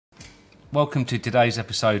Welcome to today's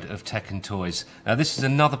episode of Tech and Toys. Now this is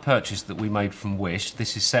another purchase that we made from Wish.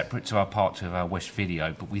 This is separate to our part 2 of our Wish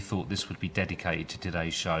video, but we thought this would be dedicated to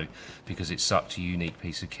today's show because it's such a unique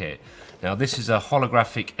piece of kit. Now this is a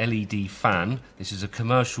holographic LED fan. This is a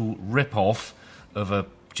commercial rip-off of a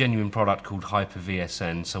genuine product called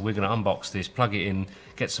HyperVSN. So we're going to unbox this, plug it in,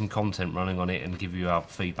 get some content running on it and give you our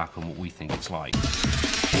feedback on what we think it's like.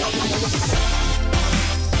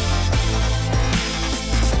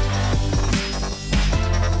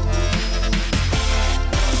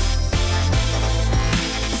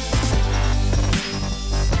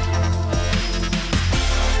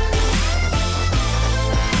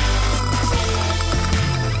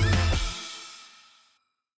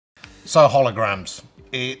 So holograms,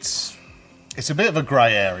 it's a bit of a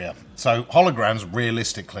grey area. So holograms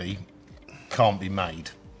realistically can't be made,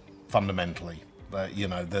 fundamentally. You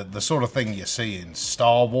know, the sort of thing you see in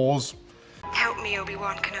Star Wars. Help me,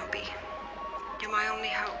 Obi-Wan Kenobi. You're my only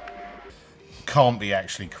hope. Can't be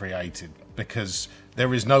actually created because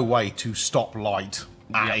there is no way to stop light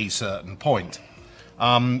at a certain point.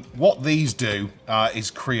 What these do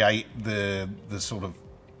is create the sort of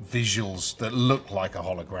visuals that look like a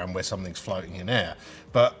hologram where something's floating in air.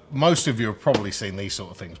 But most of you have probably seen these sort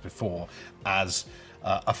of things before as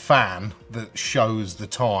a fan that shows the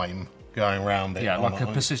time going around it. Yeah, like a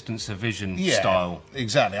persistence of vision style.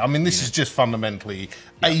 Exactly. I mean, this is just fundamentally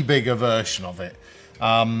a bigger version of it.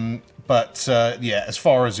 Yeah, as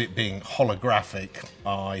far as it being holographic,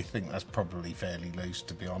 I think that's probably fairly loose,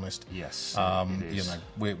 to be honest. Yes, it you is. know,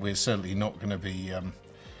 we're certainly not going to be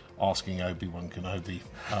asking Obi-Wan Kenobi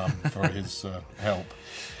for his help.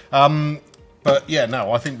 But yeah,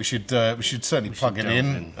 no, I think we should certainly plug it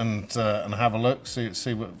in and have a look,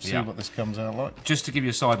 see what this comes out like. Just to give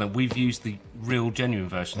you a side note, we've used the real genuine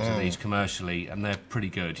versions of these commercially, and they're pretty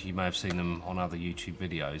good. You may have seen them on other YouTube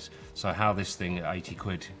videos. So how this thing at 80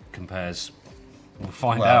 quid compares, we'll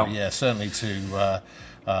find out. Yeah, certainly to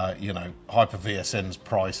you know, HyperVSN's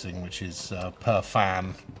pricing, which is per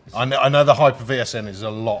fan. I know the HyperVSN is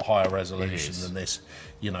a lot higher resolution than this.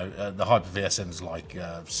 You know, the HyperVSN's like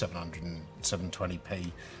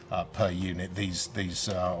 720p per unit. These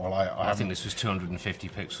well, I think this was 250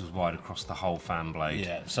 pixels wide across the whole fan blade.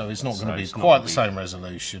 Yeah, so it's not going to be quite the same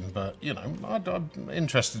resolution, but you know, I'm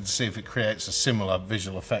interested to see if it creates a similar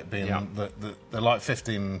visual effect. Being that they're like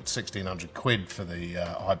 1,600 quid for the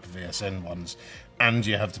HyperVSN ones. And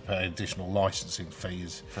you have to pay additional licensing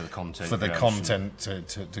fees for the content,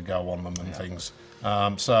 to go on them and things.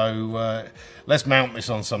 So let's mount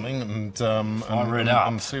this on something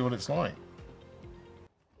and see what it's like.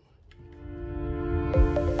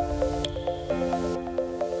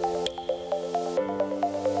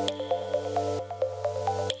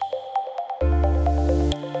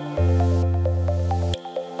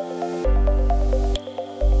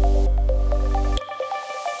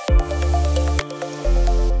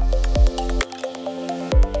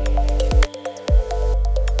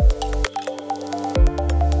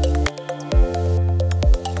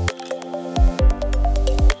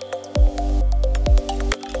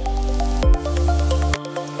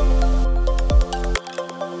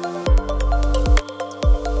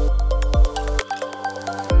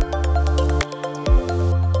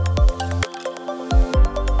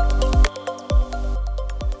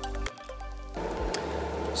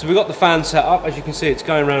 So we've got the fan set up. As you can see, it's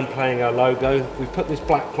going around playing our logo. We've put this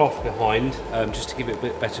black cloth behind just to give it a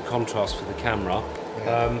bit better contrast for the camera.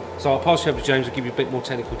 So I'll pass you over to James and give you a bit more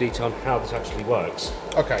technical detail on how this actually works.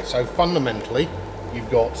 Okay, so fundamentally, you've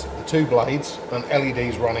got the two blades and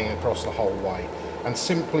LEDs running across the whole way. And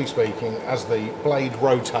simply speaking, as the blade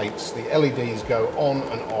rotates, the LEDs go on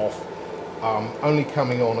and off, only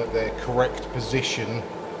coming on at their correct position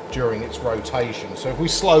during its rotation. So if we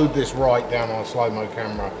slowed this right down on a slow-mo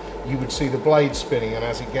camera, you would see the blade spinning, and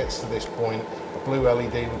as it gets to this point, a blue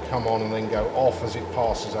LED would come on and then go off as it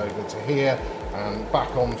passes over to here, and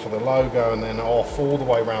back on for the logo, and then off all the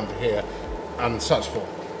way around to here, and such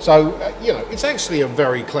forth. So, you know, it's actually a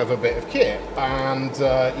very clever bit of kit, and,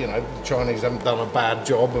 you know, the Chinese haven't done a bad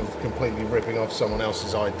job of completely ripping off someone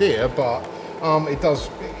else's idea, but it does,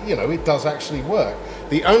 you know, it does actually work.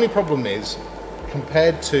 The only problem is,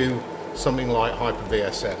 compared to something like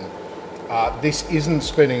HyperVSN, this isn't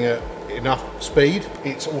spinning at enough speed.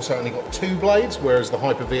 It's also only got two blades, whereas the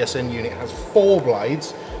HyperVSN unit has four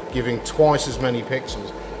blades, giving twice as many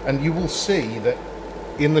pixels. And you will see that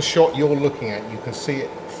in the shot you're looking at, you can see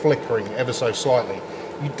it flickering ever so slightly.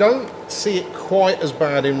 You don't see it quite as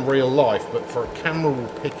bad in real life, but for a camera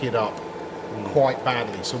will pick it up quite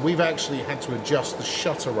badly. So we've actually had to adjust the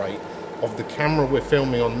shutter rate of the camera we're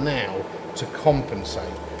filming on now to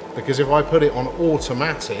compensate. because if I put it on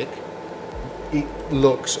automatic, it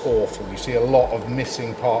looks awful. You see a lot of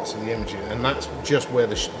missing parts of the imaging, and that's just where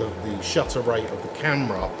the shutter rate of the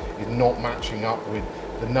camera is not matching up with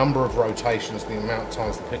the number of rotations, the amount of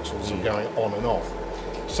times the pixels are going on and off.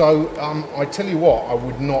 So I tell you what, I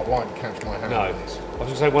would not like to catch my hand on this. I was going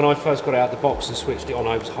to say, when I first got it out of the box and switched it on,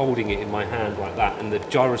 I was holding it in my hand like that, and the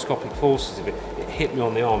gyroscopic forces of it hit me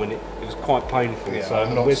on the arm, and it was quite painful. Yeah, so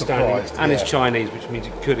I'm not we're surprised, standing, and it's Chinese, which means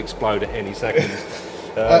it could explode at any second.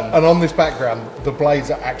 And on this background, the blades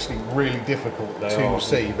are actually really difficult to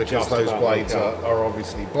see because those blades are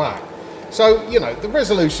obviously black. So, you know, the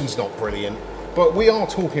resolution's not brilliant, but we are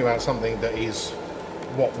talking about something that is,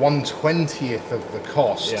 what, 1/20th of the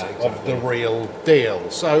cost of the real deal.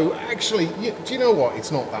 So actually, do you know what?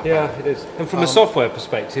 It's not that bad. Yeah, it is. And from a software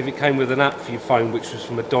perspective, it came with an app for your phone, which was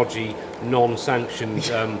from a dodgy,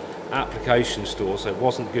 non-sanctioned application store. So it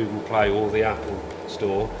wasn't Google Play or the Apple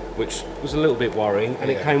Store, which was a little bit worrying. And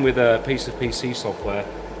it came with a piece of PC software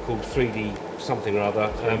called 3D something or other.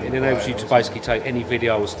 It enables you to basically take any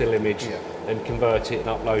video or still image and convert it and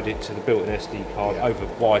upload it to the built-in SD card over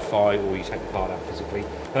Wi-Fi, or you take the card out physically.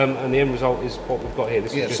 And the end result is what we've got here.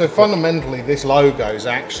 This is just so fundamentally, this logo is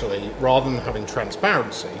actually, rather than having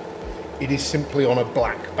transparency, it is simply on a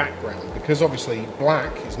black background, because obviously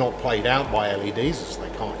black is not played out by LEDs, as they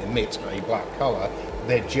can't emit a black colour.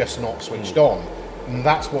 They're just not switched on, and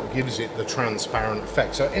that's what gives it the transparent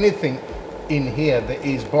effect. So anything in here that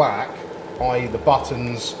is black, i.e. the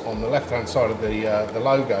buttons on the left-hand side of the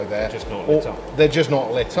logo there, they're just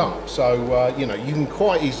not lit up. So you know, you can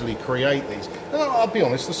quite easily create these. And I'll be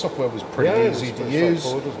honest, the software was pretty easy to use.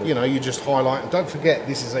 You know, you just highlight, and don't forget,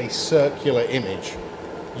 this is a circular image.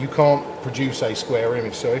 You can't produce a square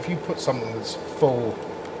image. So if you put something that's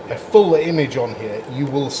a full image on here, you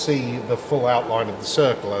will see the full outline of the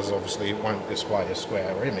circle, as obviously it won't display a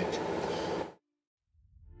square image.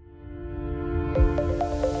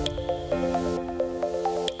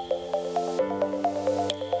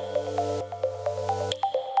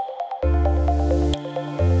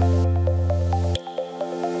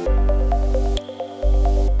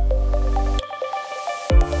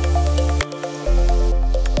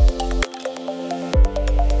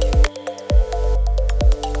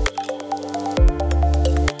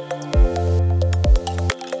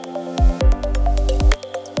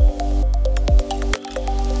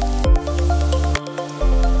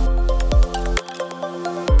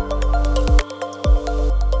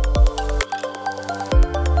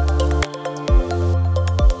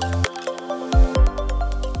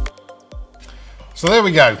 So there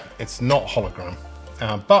we go. It's not hologram,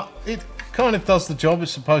 but it kind of does the job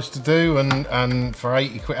it's supposed to do. And for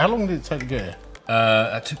 80 quid, how long did it take to get here?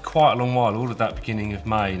 It took quite a long while. Ordered that beginning of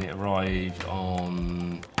May, and it arrived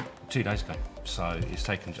on 2 days ago. So it's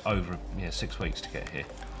taken over 6 weeks to get here.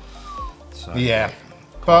 So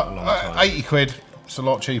but 80 quid. It's a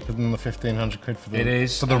lot cheaper than the 1,500 quid for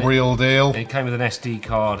the real deal. It came with an SD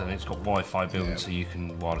card, and it's got Wi-Fi built in, so you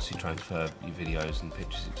can wirelessly transfer your videos and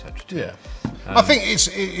pictures, etc. I think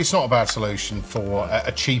it's not a bad solution for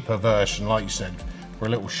a cheaper version, like you said, for a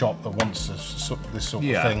little shop that wants this sort of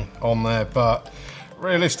thing on there. But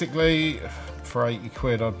realistically, for 80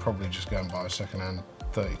 quid, I'd probably just go and buy a second-hand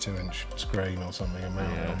 32-inch screen or something and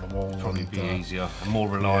mount it on the wall. Probably be easier and more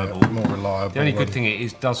reliable. The only good thing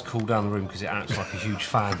it does cool down the room because it acts like a huge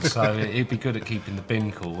fan, so it'd be good at keeping the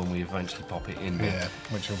bin cool when we eventually pop it in. Yeah,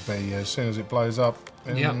 which will be as soon as it blows up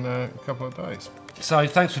in a couple of days. So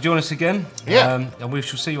thanks for joining us again. And we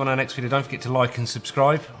shall see you on our next video. Don't forget to like and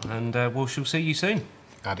subscribe, and we shall see you soon.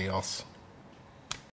 Adios.